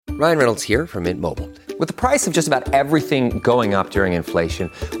Ryan Reynolds here from Mint Mobile. With the price of just about everything going up during inflation,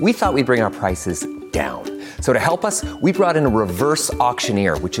 we thought we'd bring our prices down. So to help us, we brought in a reverse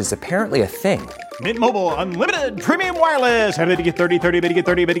auctioneer, which is apparently a thing. Mint Mobile Unlimited Premium Wireless. How to get 30, 30, bit to get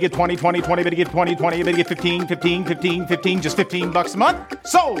 30, bit to get 20, 20, 20, bit to get 20, 20, bit to get 15, 15, 15, 15, just $15 a month?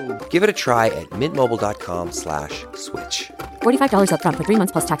 Sold! Give it a try at mintmobile.com/switch. $45 up front for 3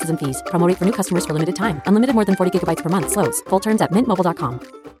 months plus taxes and fees. Promo rate for new customers for limited time. Unlimited more than 40 gigabytes per month. Slows full terms at mintmobile.com.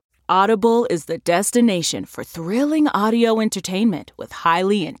 Audible is the destination for thrilling audio entertainment with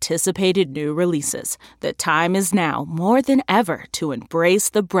highly anticipated new releases. The time is now more than ever to embrace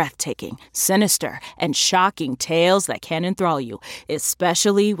the breathtaking, sinister, and shocking tales that can enthrall you,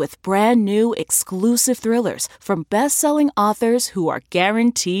 especially with brand new exclusive thrillers from best-selling authors who are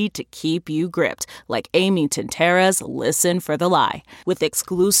guaranteed to keep you gripped, like Amy Tintera's Listen for the Lie. With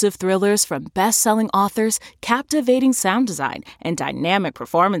exclusive thrillers from best-selling authors, captivating sound design, and dynamic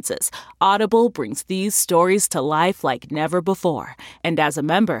performances, Audible brings these stories to life like never before. And as a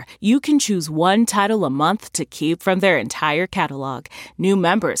member, you can choose one title a month to keep from their entire catalog. New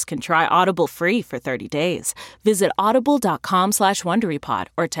members can try Audible free for 30 days. Visit audible.com/WonderyPod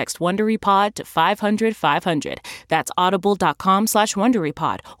or text WonderyPod to 500-500. That's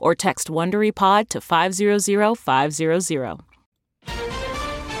audible.com/WonderyPod or text WonderyPod to 500-500.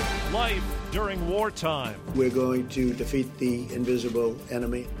 Life during wartime. We're going to defeat the invisible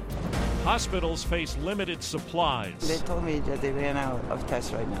enemy. Hospitals face limited supplies. They told me that they ran out of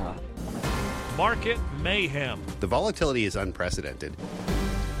tests right now. Market mayhem. The volatility is unprecedented.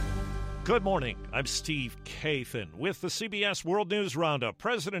 Good morning. I'm Steve Kathan with the CBS World News Roundup.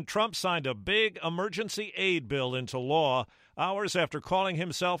 President Trump signed a big emergency aid bill into law hours after calling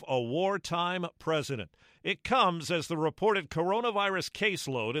himself a wartime president. It comes as the reported coronavirus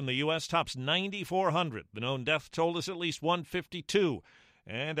caseload in the U.S. tops 9,400. The known death toll is at least 152.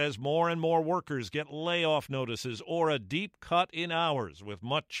 And as more and more workers get layoff notices or a deep cut in hours, with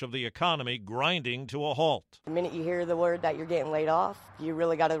much of the economy grinding to a halt. The minute you hear the word that you're getting laid off, you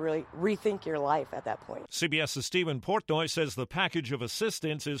really got to rethink your life at that point. CBS's Stephen Portnoy says the package of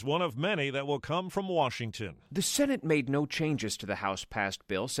assistance is one of many that will come from Washington. The Senate made no changes to the House-passed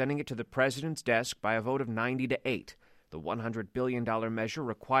bill, sending it to the president's desk by a vote of 90-8. The $100 billion measure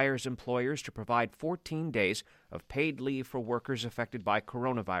requires employers to provide 14 days of paid leave for workers affected by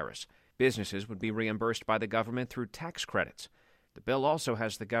coronavirus. Businesses would be reimbursed by the government through tax credits. The bill also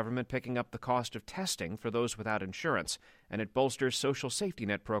has the government picking up the cost of testing for those without insurance, and it bolsters social safety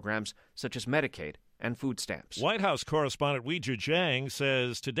net programs such as Medicaid and food stamps. White House correspondent Weijia Jiang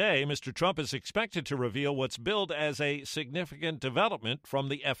says today Mr. Trump is expected to reveal what's billed as a significant development from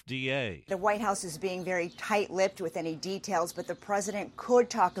the FDA. The White House is being very tight-lipped with any details, but the president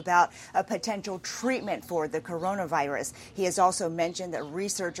could talk about a potential treatment for the coronavirus. He has also mentioned that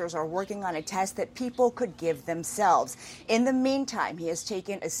researchers are working on a test that people could give themselves. In the meantime, he has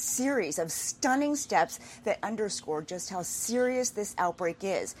taken a series of stunning steps that underscore just how serious this outbreak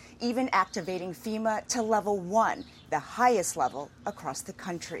is, even activating FEMA to level 1, the highest level across the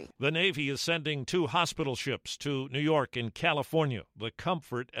country. The Navy is sending 2 hospital ships to New York and California, the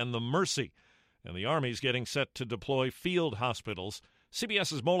Comfort and the Mercy. And the Army's getting set to deploy field hospitals.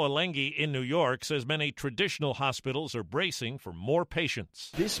 CBS's Mola Lenghi in New York says many traditional hospitals are bracing for more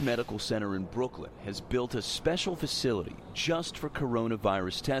patients. This medical center in Brooklyn has built a special facility just for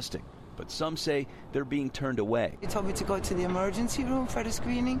coronavirus testing. But some say they're being turned away. They told me to go to the emergency room for the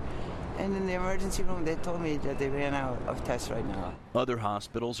screening. And in the emergency room, they told me that they ran out of tests right now. Other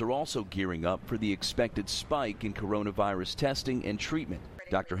hospitals are also gearing up for the expected spike in coronavirus testing and treatment.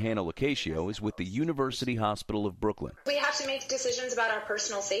 Dr. Hannah Locascio is with the University Hospital of Brooklyn. We have to make decisions about our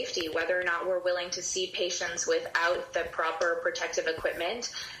personal safety, whether or not we're willing to see patients without the proper protective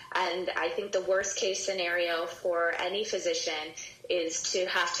equipment. And I think the worst case scenario for any physician is to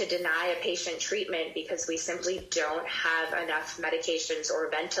have to deny a patient treatment because we simply don't have enough medications or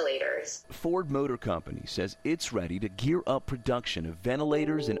ventilators. Ford Motor Company says it's ready to gear up production of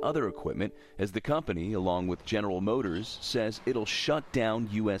ventilators and other equipment as the company, along with General Motors, says it'll shut down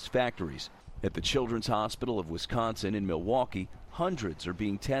U.S. factories. At the Children's Hospital of Wisconsin in Milwaukee, hundreds are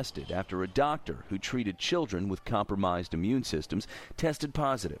being tested after a doctor who treated children with compromised immune systems tested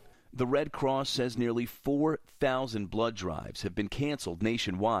positive. The Red Cross says nearly 4,000 blood drives have been canceled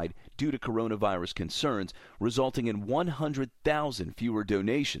nationwide due to coronavirus concerns, resulting in 100,000 fewer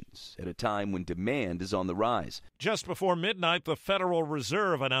donations at a time when demand is on the rise. Just before midnight, the Federal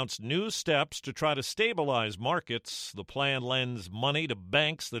Reserve announced new steps to try to stabilize markets. The plan lends money to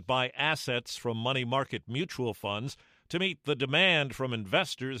banks that buy assets from money market mutual funds to meet the demand from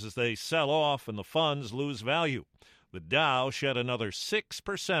investors as they sell off and the funds lose value. The Dow shed another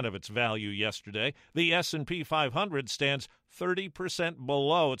 6% of its value yesterday. The S&P 500 stands 30%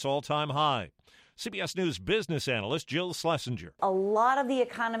 below its all-time high. CBS News business analyst Jill Schlesinger. A lot of the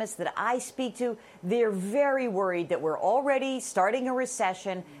economists that I speak to, they're very worried that we're already starting a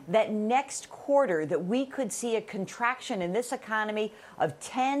recession, that next quarter that we could see a contraction in this economy of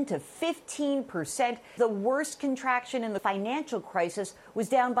 10 to 15%. The worst contraction in the financial crisis was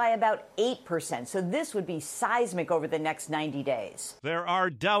down by about 8%. So this would be seismic over the next 90 days. There are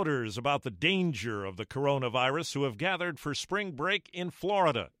doubters about the danger of the coronavirus who have gathered for spring break in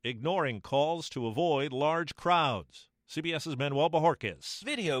Florida, ignoring calls to avoid large crowds. CBS's Manuel Bojorquez.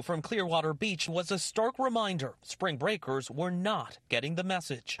 Video from Clearwater Beach was a stark reminder spring breakers were not getting the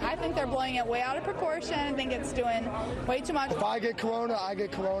message. I think they're blowing it way out of proportion. I think it's doing way too much. If I get corona, I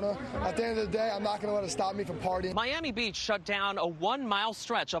get corona. At the end of the day, I'm not going to let it stop me from partying. Miami Beach shut down a 1-mile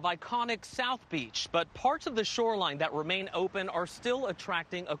stretch of iconic South Beach, but parts of the shoreline that remain open are still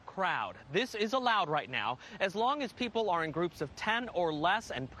attracting a crowd. This is allowed right now, as long as people are in groups of 10 or less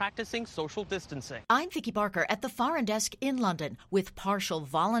and practicing social distancing. I'm Vicky Barker at the Foreign Desk in London, with partial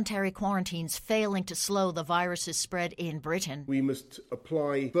voluntary quarantines failing to slow the virus's spread in Britain. We must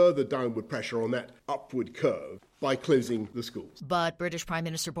apply further downward pressure on that upward curve by closing the schools. But British Prime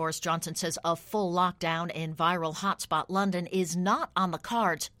Minister Boris Johnson says a full lockdown in viral hotspot London is not on the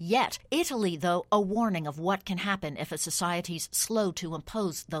cards yet. Italy, though, a warning of what can happen if a society's slow to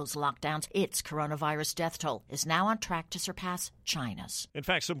impose those lockdowns. Its coronavirus death toll is now on track to surpass China's. In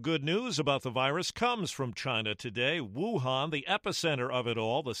fact, some good news about the virus comes from China today. Wuhan, the epicenter of it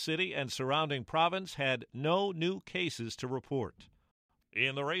all, the city and surrounding province had no new cases to report.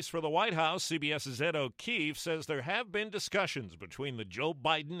 In the race for the White House, CBS's Ed O'Keefe says there have been discussions between the Joe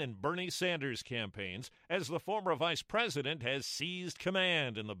Biden and Bernie Sanders campaigns as the former vice president has seized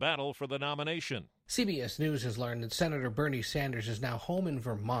command in the battle for the nomination. CBS News has learned that Senator Bernie Sanders is now home in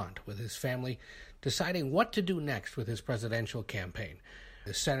Vermont with his family, deciding what to do next with his presidential campaign.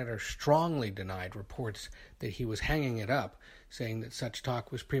 The senator strongly denied reports that he was hanging it up, saying that such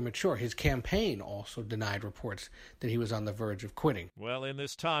talk was premature. His campaign also denied reports that he was on the verge of quitting. Well, in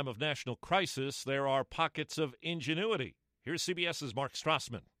this time of national crisis, there are pockets of ingenuity. Here's CBS's Mark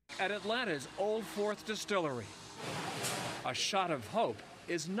Strassman. At Atlanta's Old Fourth Distillery, a shot of hope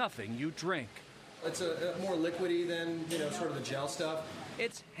is nothing you drink. It's a more liquidy than, sort of the gel stuff.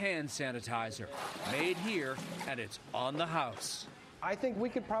 It's hand sanitizer, made here, and it's on the house. I think we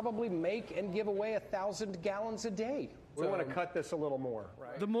could probably make and give away 1,000 gallons a day. We want to cut this a little more,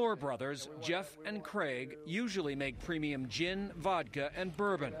 right? The Moore brothers, Jeff and Craig, usually make premium gin, vodka, and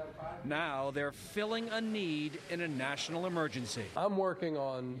bourbon. Now they're filling a need in a national emergency. I'm working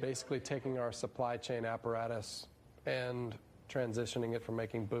on basically taking our supply chain apparatus and transitioning it from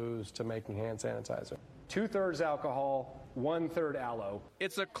making booze to making hand sanitizer. 2/3 alcohol, 1/3 aloe.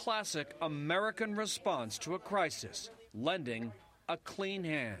 It's a classic American response to a crisis, lending a clean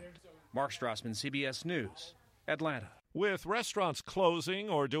hand. Mark Strassman, CBS News, Atlanta. With restaurants closing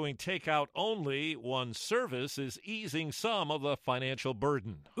or doing takeout only, one service is easing some of the financial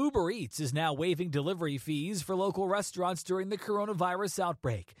burden. Uber Eats is now waiving delivery fees for local restaurants during the coronavirus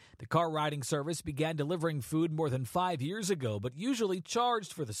outbreak. The car-riding service began delivering food more than 5 years ago, but usually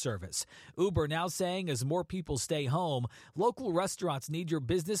charged for the service. Uber now saying as more people stay home, local restaurants need your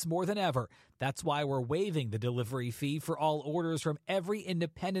business more than ever. That's why we're waiving the delivery fee for all orders from every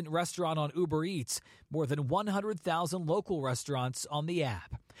independent restaurant on Uber Eats, more than 100,000 local restaurants on the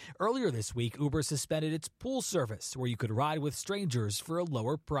app. Earlier this week, Uber suspended its pool service, where you could ride with strangers for a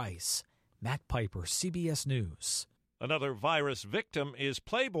lower price. Matt Piper, CBS News. Another virus victim is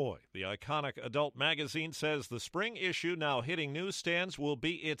Playboy. The iconic adult magazine says the spring issue now hitting newsstands will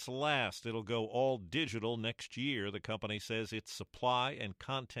be its last. It'll go all digital next year. The company says its supply and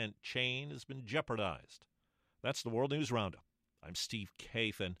content chain has been jeopardized. That's the World News Roundup. I'm Steve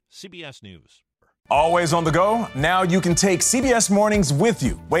Kathan, CBS News. Always on the go? Now you can take CBS Mornings with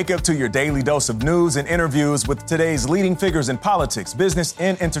you. Wake up to your daily dose of news and interviews with today's leading figures in politics, business,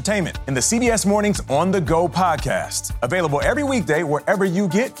 and entertainment in the CBS Mornings On the Go podcast. Available every weekday wherever you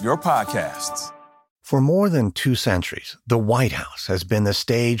get your podcasts. For more than 2 centuries, the White House has been the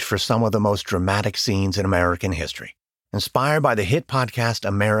stage for some of the most dramatic scenes in American history. Inspired by the hit podcast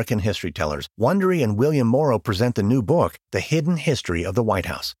American History Tellers, Wondery and William Morrow present the new book, The Hidden History of the White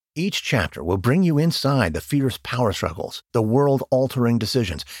House. Each chapter will bring you inside the fierce power struggles, the world-altering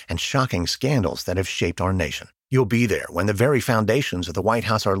decisions, and shocking scandals that have shaped our nation. You'll be there when the very foundations of the White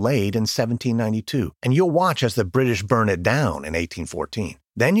House are laid in 1792, and you'll watch as the British burn it down in 1814.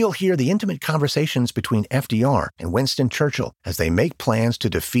 Then you'll hear the intimate conversations between FDR and Winston Churchill as they make plans to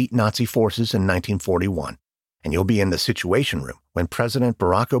defeat Nazi forces in 1941. And you'll be in the Situation Room when President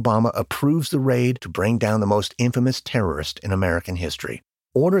Barack Obama approves the raid to bring down the most infamous terrorist in American history.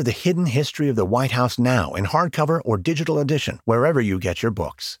 Order The Hidden History of the White House now in hardcover or digital edition, wherever you get your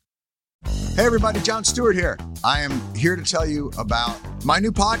books. Hey everybody, Jon Stewart here. I am here to tell you about my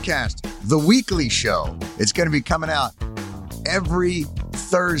new podcast, The Weekly Show. It's going to be coming out every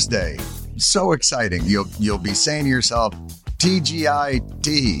Thursday. So exciting. You'll be saying to yourself,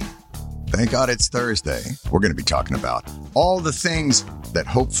 TGIT. Thank God it's Thursday. We're going to be talking about all the things that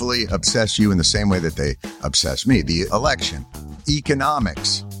hopefully obsess you in the same way that they obsess me. The election,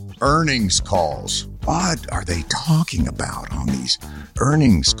 economics, earnings calls. What are they talking about on these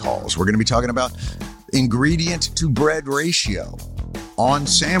earnings calls? We're going to be talking about ingredient to bread ratio on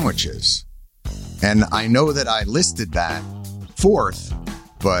sandwiches. And I know that I listed that fourth,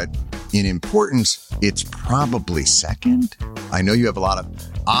 but in importance, it's probably second. I know you have a lot of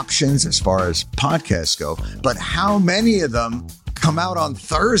options as far as podcasts go, but how many of them come out on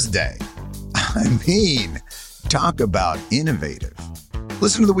Thursday? I mean, talk about innovative.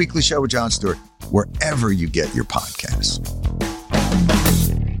 Listen to The Weekly Show with Jon Stewart wherever you get your podcasts.